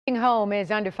Home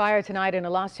is under fire tonight in a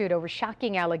lawsuit over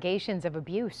shocking allegations of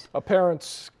abuse. A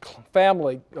patient's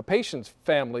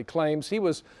family claims he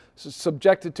was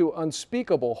subjected to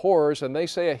unspeakable horrors, and they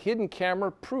say a hidden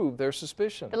camera proved their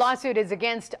suspicions. The lawsuit is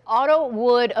against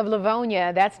Autumnwood of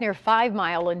Livonia. That's near 5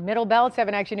 Mile in Middle Belt.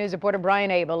 7 Action News reporter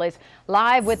Brian Abel is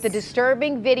live with the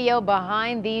disturbing video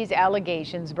behind these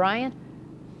allegations. Brian?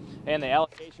 And the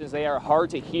allegations, they are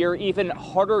hard to hear, even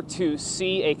harder to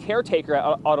see. A caretaker at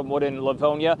Autumnwood in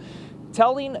Livonia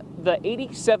telling the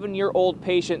 87-year-old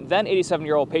patient, then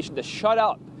 87-year-old patient, to shut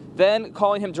up, then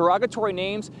calling him derogatory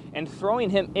names and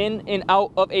throwing him in and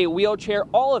out of a wheelchair,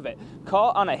 all of it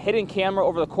caught on a hidden camera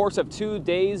over the course of 2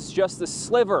 days. Just the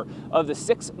sliver of the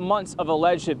 6 months of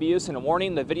alleged abuse, and a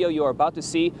warning, the video you are about to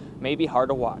see may be hard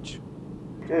to watch.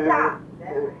 Stop!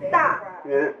 Stop!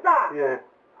 Stop!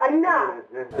 Enough.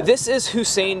 This is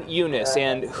Hussein Yunus,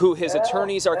 and who his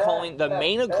attorneys are calling the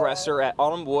main aggressor at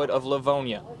Autumnwood of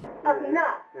Livonia.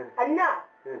 Enough. Enough.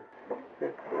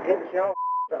 Get your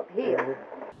up here.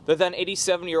 The then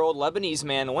 87-year-old Lebanese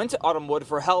man went to Autumnwood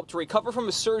for help to recover from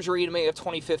a surgery in May of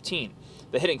 2015.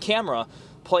 The hidden camera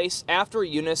placed after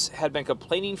Yunus had been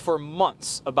complaining for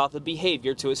months about the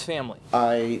behavior to his family.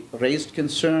 I raised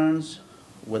concerns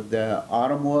with the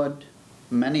Autumnwood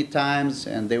many times,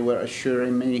 and they were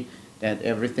assuring me that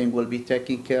everything will be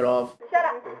taken care of.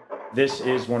 This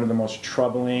is one of the most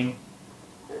troubling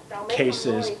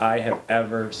cases I have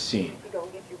ever seen.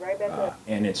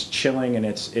 And it's chilling, and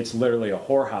it's literally a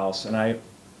whorehouse, and I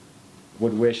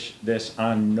would wish this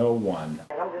on no one.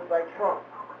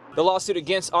 The lawsuit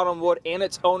against Autumnwood and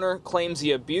its owner claims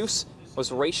the abuse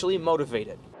was racially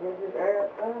motivated.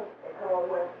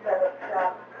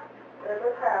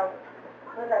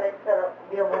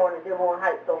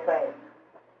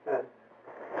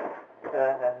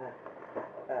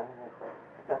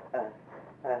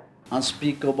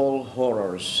 Unspeakable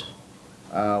horrors.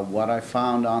 What I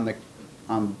found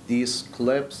on these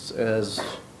clips is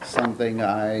something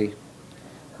I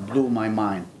blew my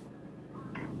mind.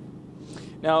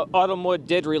 Now, Autumnwood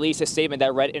did release a statement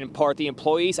that read in part, the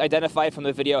employees identified from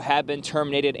the video have been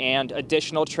terminated and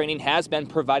additional training has been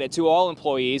provided to all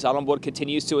employees. Autumnwood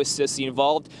continues to assist the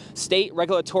involved state,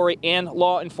 regulatory, and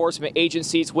law enforcement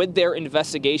agencies with their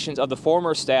investigations of the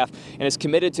former staff, and is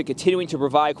committed to continuing to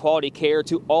provide quality care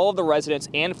to all of the residents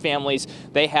and families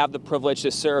they have the privilege to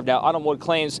serve. Now, Autumnwood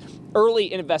claims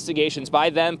early investigations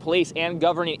by them, police, and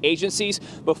governing agencies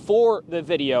before the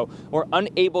video were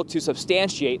unable to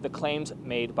substantiate the claims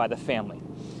made by the family.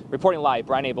 Reporting live,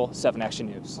 Brian Abel, 7 Action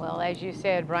News. Well, as you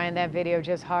said, Brian, that video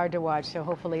just hard to watch, so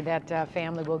hopefully that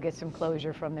family will get some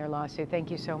closure from their lawsuit.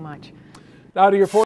 Thank you so much. Now to your